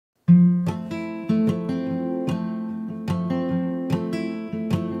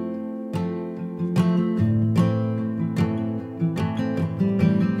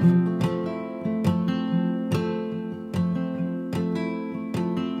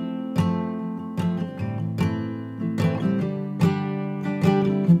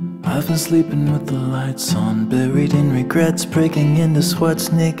I've been sleeping with the lights on, buried in regrets, breaking into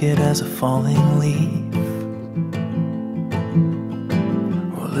sweats, naked as a falling leaf.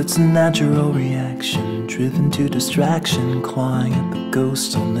 Well, it's a natural reaction, driven to distraction, clawing at the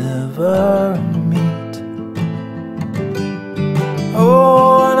ghosts I'll never meet.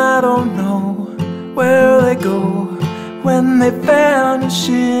 Oh, and I don't know where they go when they vanish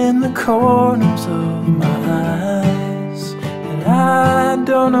in the corners of my eyes. And I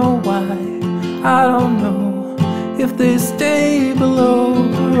don't know why, I don't know if they stay below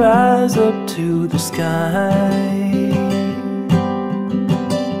or rise up to the sky.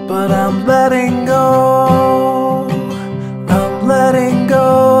 But I'm letting go, I'm letting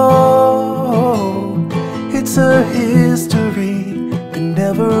go. It's a history that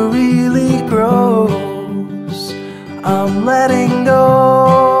never really grows. I'm letting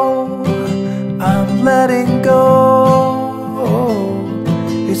go, I'm letting go.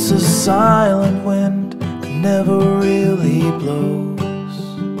 It's a silent wind that never really blows.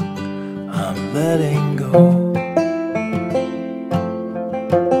 I'm letting go.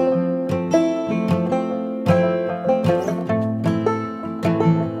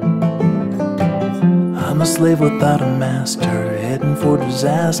 I'm a slave without a master, heading for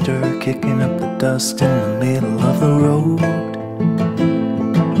disaster, kicking up the dust in the middle of the road.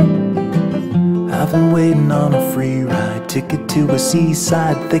 I've been waiting on a free ride, ticket to a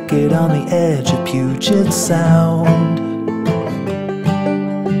seaside thicket on the edge of Puget Sound.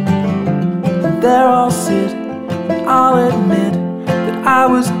 And there I'll sit, and I'll admit that I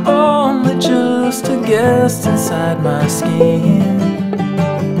was only just a guest inside my skin.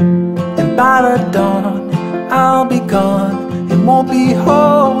 And by the dawn, I'll be gone and won't be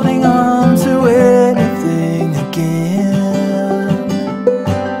holding on to anything again.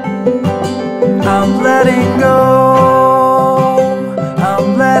 I'm letting go,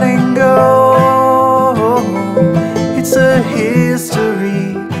 I'm letting go. It's a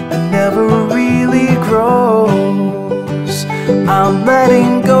history that never really grows. I'm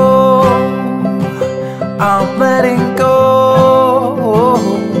letting go, I'm letting go.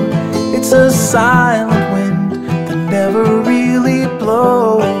 It's a silent wind that never really blows.